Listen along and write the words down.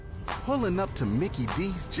Pulling up to Mickey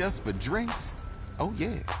D's just for drinks? Oh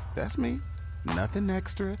yeah, that's me. Nothing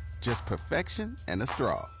extra, just perfection and a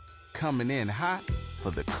straw. Coming in hot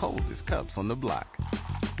for the coldest cups on the block.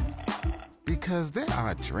 Because there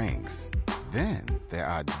are drinks. Then there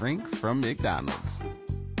are drinks from McDonald's.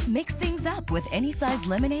 Mix things up with any size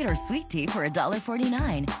lemonade or sweet tea for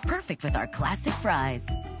 $1.49. Perfect with our classic fries.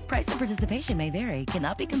 Price and participation may vary.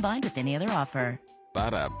 Cannot be combined with any other offer.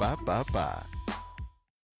 Ba-da-ba-ba-ba.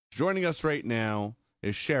 Joining us right now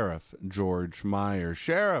is Sheriff George Maier.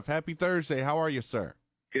 Sheriff, happy Thursday. How are you, sir?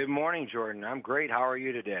 Good morning, Jordan. I'm great. How are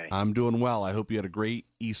you today? I'm doing well. I hope you had a great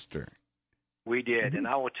Easter. We did, and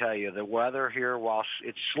I will tell you, the weather here, while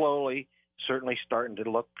it's slowly, certainly starting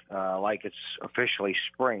to look like it's officially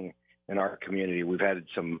spring in our community. We've had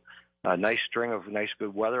some nice string of nice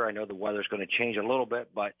good weather. I know the weather's going to change a little bit,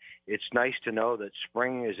 but it's nice to know that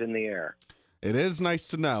spring is in the air. It is nice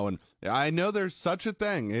to know, and I know there's such a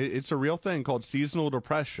thing. It's a real thing called seasonal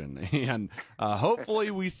depression, and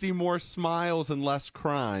hopefully we see more smiles and less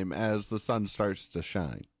crime as the sun starts to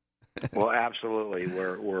shine. Well, absolutely.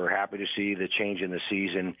 We're happy to see the change in the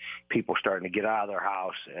season, people starting to get out of their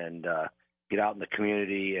house and get out in the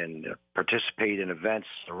community and participate in events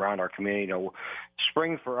around our community. You know,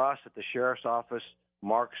 spring for us at the Sheriff's Office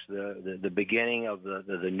marks the beginning of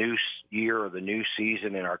the new year or the new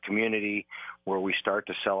season in our community, where we start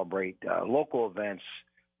to celebrate local events,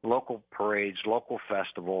 local parades, local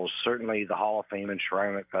festivals, certainly the Hall of Fame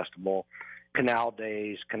Enshrinement Festival, Canal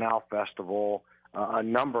Days, Canal Festival, a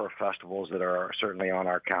number of festivals that are certainly on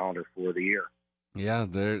our calendar for the year. Yeah,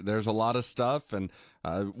 there's a lot of stuff, and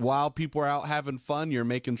while people are out having fun, you're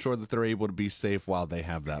making sure that they're able to be safe while they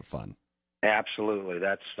have that fun. Absolutely.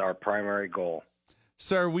 That's our primary goal.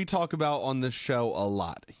 Sir, we talk about on this show a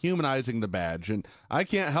lot, humanizing the badge, and I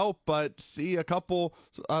can't help but see a couple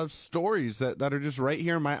of stories that are just right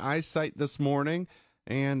here in my eyesight this morning,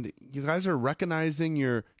 and you guys are recognizing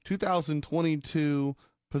your 2022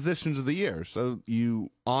 positions of the year. So you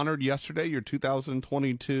honored yesterday your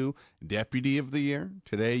 2022 Deputy of the Year.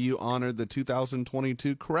 Today you honored the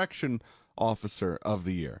 2022 Correction Officer of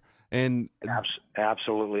the Year. And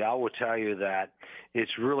absolutely. I will tell you that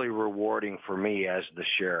it's really rewarding for me as the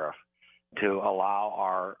sheriff to allow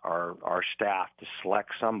our staff to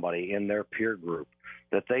select somebody in their peer group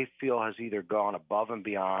that they feel has either gone above and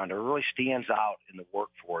beyond or really stands out in the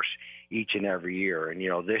workforce each and every year. And, you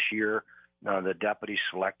know, this year, the deputy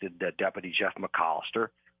selected Deputy Jeff McAllister,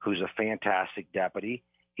 who's a fantastic deputy.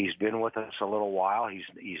 He's been with us a little while.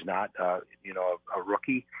 He's not, a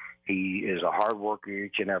rookie. He is a hard worker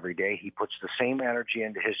each and every day. He puts the same energy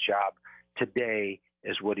into his job today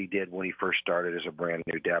as what he did when he first started as a brand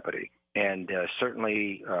new deputy, and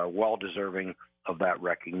certainly well-deserving of that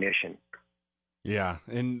recognition. Yeah,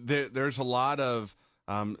 and there's a lot of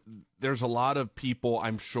people,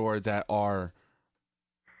 I'm sure, that are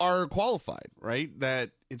qualified, right?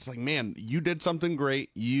 That it's like, man, you did something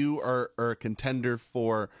great. You are a contender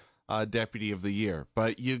for Deputy of the Year,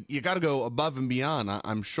 but you got to go above and beyond,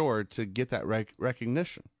 I'm sure, to get that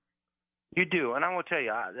recognition. You do, and I will tell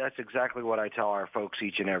you, that's exactly what I tell our folks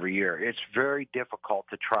each and every year. It's very difficult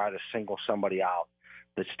to try to single somebody out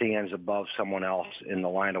that stands above someone else in the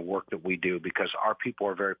line of work that we do, because our people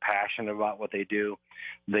are very passionate about what they do.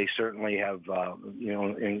 They certainly have,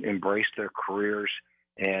 embraced their careers.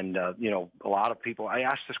 And, a lot of people, I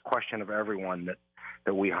ask this question of everyone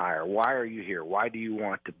that we hire. Why are you here? Why do you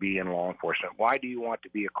want to be in law enforcement? Why do you want to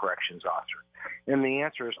be a corrections officer? And the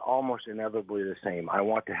answer is almost inevitably the same. I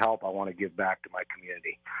want to help. I want to give back to my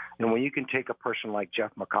community. And when you can take a person like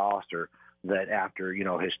Jeff McAllister, that after,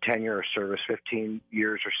 his tenure of service, 15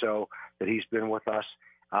 years or so that he's been with us,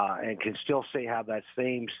 and can still have that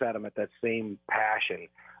same sentiment, that same passion,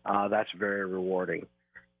 that's very rewarding.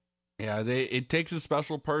 Yeah, it takes a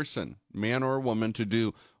special person, man or woman, to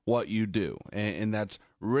do what you do. And that's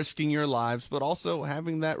risking your lives, but also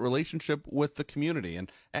having that relationship with the community.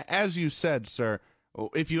 And as you said, sir,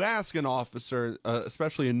 if you ask an officer,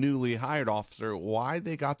 especially a newly hired officer, why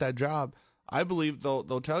they got that job, I believe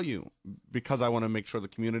they'll tell you, because I want to make sure the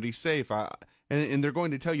community's safe. And they're going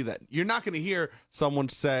to tell you that. You're not going to hear someone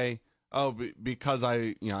say, oh, because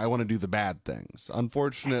I want to do the bad things.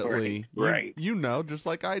 Unfortunately, right. Just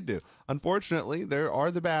like I do. Unfortunately, there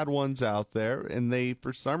are the bad ones out there, and they,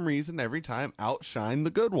 for some reason, every time outshine the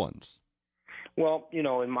good ones. Well,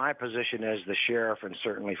 in my position as the sheriff, and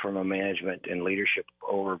certainly from a management and leadership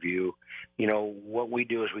overview, what we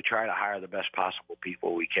do is we try to hire the best possible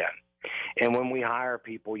people we can. And when we hire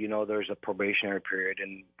people, there's a probationary period,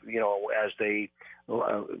 and, as they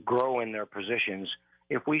grow in their positions,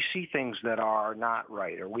 if we see things that are not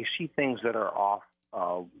right, or we see things that are off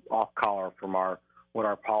off color from what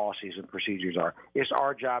our policies and procedures are. It's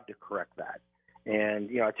our job to correct that. And,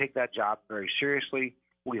 I take that job very seriously.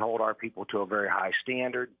 We hold our people to a very high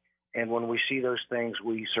standard. And when we see those things,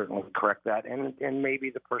 we certainly correct that. And maybe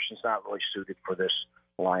the person's not really suited for this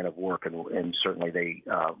line of work, and certainly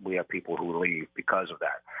we have people who leave because of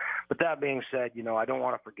that. But that being said, I don't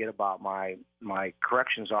want to forget about my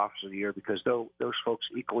corrections officer of the year, because those folks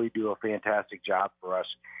equally do a fantastic job for us,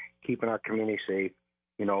 keeping our community safe.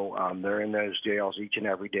 They're in those jails each and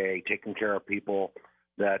every day, taking care of people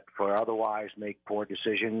that for otherwise make poor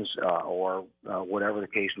decisions or whatever the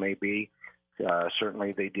case may be.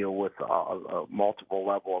 Certainly they deal with a multiple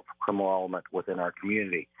level of criminal element within our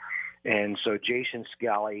community. And so Jason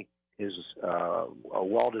Scally is a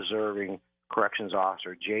well-deserving corrections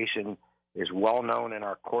officer. Jason is well known in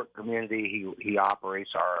our court community. He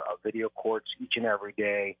operates our video courts each and every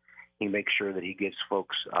day. He makes sure that he gets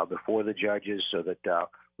folks before the judges so that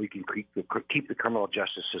we can keep the criminal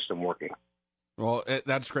justice system working. Well,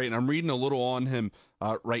 that's great. And I'm reading a little on him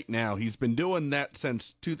right now. He's been doing that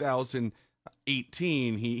since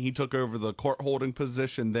 2018. He took over the court holding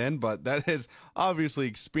position then, but that has obviously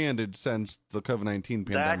expanded since the COVID-19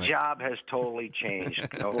 pandemic. That job has totally changed.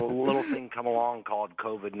 A little thing come along called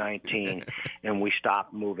COVID-19, and we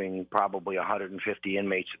stopped moving probably 150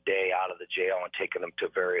 inmates a day out of the jail and taking them to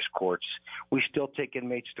various courts. We still take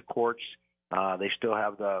inmates to courts. They still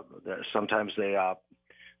have sometimes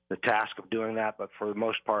the task of doing that, but for the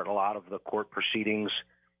most part, a lot of the court proceedings,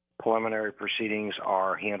 preliminary proceedings,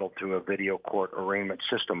 are handled through a video court arraignment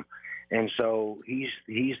system. And so he's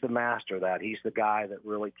the master of that. He's the guy that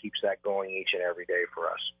really keeps that going each and every day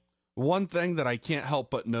for us. One thing that I can't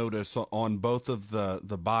help but notice on both of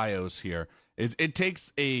the bios here is it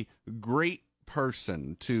takes a great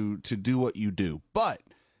person to do what you do, but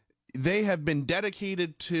they have been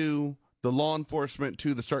dedicated to the law enforcement,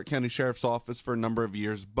 to the Stark County Sheriff's Office for a number of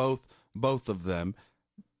years, both of them.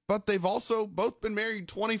 But they've also both been married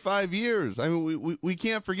 25 years. I mean, we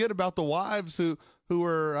can't forget about the wives who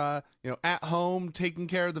are at home taking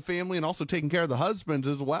care of the family and also taking care of the husbands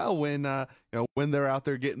as well when they're out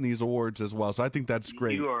there getting these awards as well. So I think that's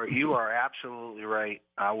great. You are absolutely right.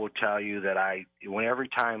 I will tell you that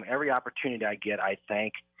every opportunity I get, I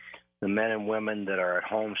thank the men and women that are at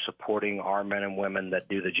home supporting our men and women that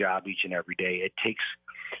do the job each and every day. It takes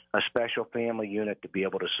a special family unit to be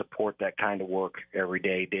able to support that kind of work every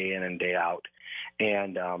day, day in and day out.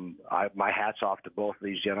 And my hat's off to both of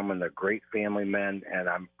these gentlemen. They're great family men, and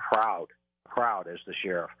I'm proud as the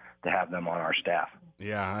sheriff to have them on our staff.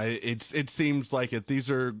 Yeah, it seems like it. These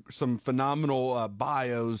are some phenomenal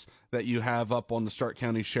bios that you have up on the Stark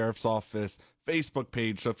County Sheriff's Office Facebook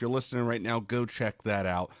page. So if you're listening right now, go check that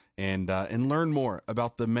out and learn more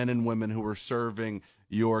about the men and women who are serving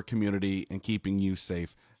your community and keeping you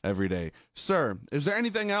safe every day. Sir, is there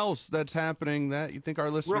anything else that's happening that you think our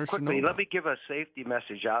listeners should know about? Let me give a safety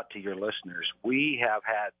message out to your listeners. We have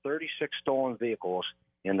had 36 stolen vehicles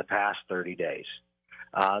in the past 30 days.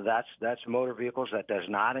 That's motor vehicles. That does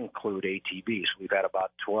not include ATVs. We've had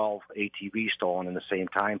about 12 ATVs stolen in the same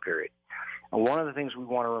time period. And one of the things we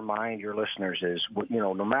want to remind your listeners is,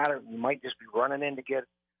 no matter, you might just be running in to get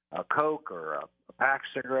a Coke or a pack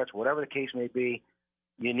of cigarettes, whatever the case may be,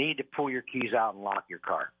 you need to pull your keys out and lock your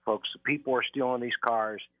car. Folks, people are stealing these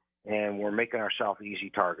cars, and we're making ourselves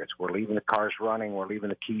easy targets. We're leaving the cars running. We're leaving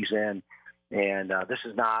the keys in. And this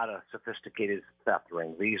is not a sophisticated theft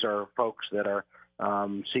ring. These are folks that are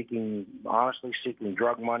seeking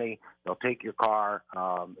drug money. They'll take your car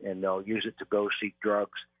and they'll use it to go seek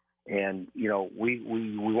drugs. And, we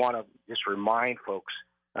want to just remind folks,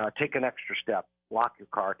 take an extra step, lock your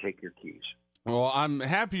car, take your keys. Well, I'm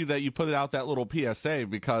happy that you put out that little PSA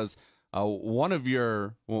because one of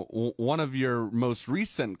your most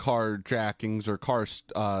recent carjackings or car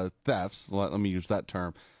thefts, let me use that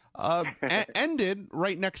term, ended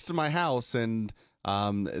right next to my house, and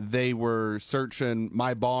they were searching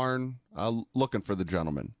my barn looking for the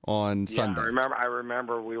gentleman on Sunday. I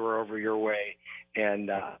remember we were over your way, and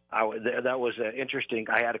that was interesting.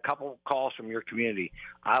 I had a couple calls from your community.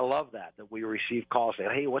 I love that we receive calls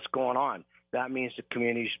saying, "Hey, what's going on?" That means the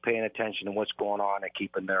community's paying attention to what's going on and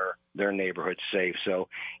keeping their neighborhoods safe. So,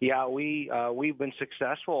 yeah, we've been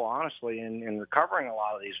successful, honestly, in recovering a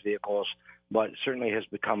lot of these vehicles, but it certainly has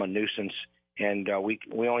become a nuisance, and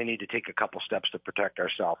we only need to take a couple steps to protect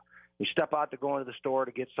ourselves. You step out to go into the store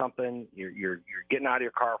to get something, you're getting out of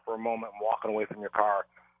your car for a moment and walking away from your car.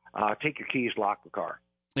 Take your keys, lock the car.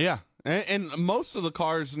 Yeah, and most of the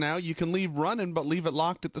cars now you can leave running but leave it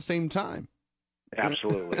locked at the same time.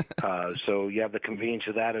 Absolutely. So you have the convenience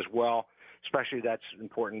of that as well. especially that's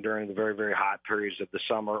important during the very, very hot periods of the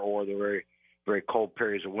summer or the very, very cold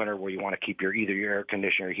periods of winter where you want to keep either your air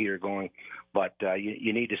conditioner or heater going. But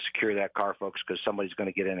you need to secure that car, folks, because somebody's going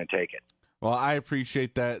to get in and take it. Well, I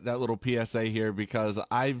appreciate that little PSA here, because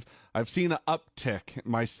I've seen an uptick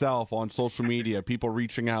myself on social media, people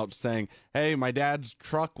reaching out saying, "Hey, my dad's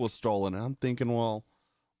truck was stolen." And I'm thinking, well,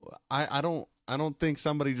 I don't think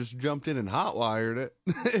somebody just jumped in and hotwired it.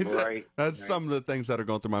 Right. That's right. some of the things that are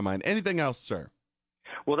going through my mind. Anything else, sir?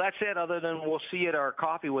 Well, that's it, other than we'll see you at our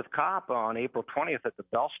Coffee with Cop on April 20th at the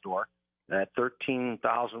Bell Store at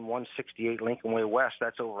 13,168 Lincoln Way West.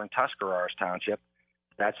 That's over in Tuscarawas Township.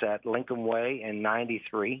 That's at Lincoln Way and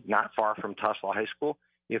 93, not far from Tulsa High School.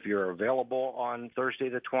 If you're available on Thursday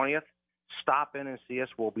the 20th, stop in and see us.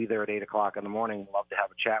 We'll be there at 8 o'clock in the morning. Love to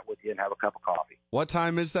have a chat with you and have a cup of coffee. What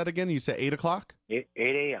time is that again? You said 8 o'clock? 8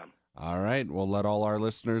 a.m. All right. We'll let all our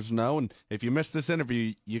listeners know. And if you missed this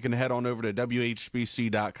interview, you can head on over to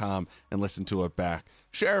WHBC.com and listen to it back.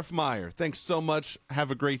 Sheriff Maier, thanks so much.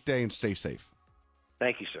 Have a great day and stay safe.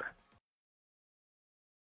 Thank you, sir.